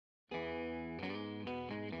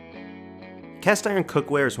Cast iron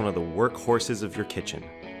cookware is one of the workhorses of your kitchen,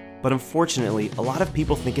 but unfortunately, a lot of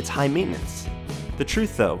people think it's high maintenance. The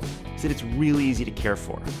truth, though, is that it's really easy to care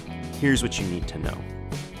for. Here's what you need to know.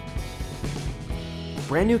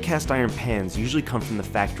 Brand new cast iron pans usually come from the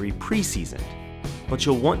factory pre-seasoned, but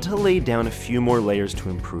you'll want to lay down a few more layers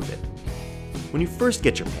to improve it. When you first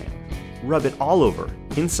get your pan, rub it all over,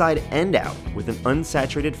 inside and out, with an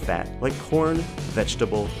unsaturated fat like corn,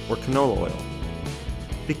 vegetable, or canola oil.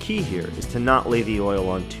 The key here is to not lay the oil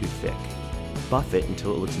on too thick. Buff it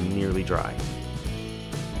until it looks nearly dry.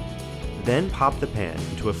 Then pop the pan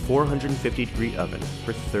into a 450-degree oven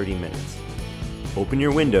for 30 minutes. Open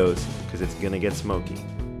your windows, because it's gonna get smoky.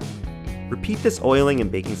 Repeat this oiling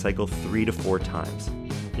and baking cycle 3 to 4 times.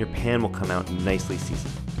 Your pan will come out nicely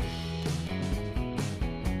seasoned.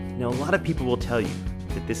 Now, a lot of people will tell you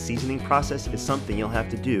that this seasoning process is something you'll have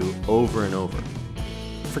to do over and over.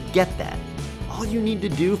 Forget that. All you need to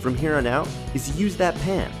do from here on out is use that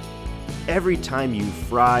pan. Every time you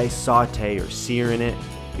fry, saute, or sear in it,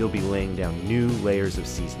 you'll be laying down new layers of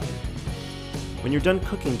seasoning. When you're done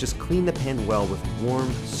cooking, just clean the pan well with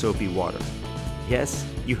warm, soapy water. Yes,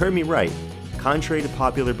 you heard me right. Contrary to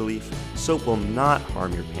popular belief, soap will not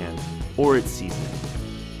harm your pan or its seasoning.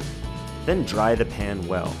 Then dry the pan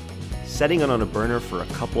well. Setting it on a burner for a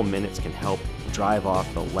couple minutes can help drive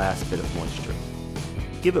off the last bit of moisture.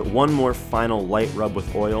 Give it one more final light rub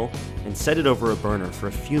with oil and set it over a burner for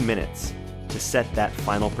a few minutes to set that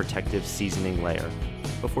final protective seasoning layer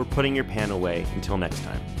before putting your pan away until next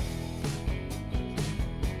time.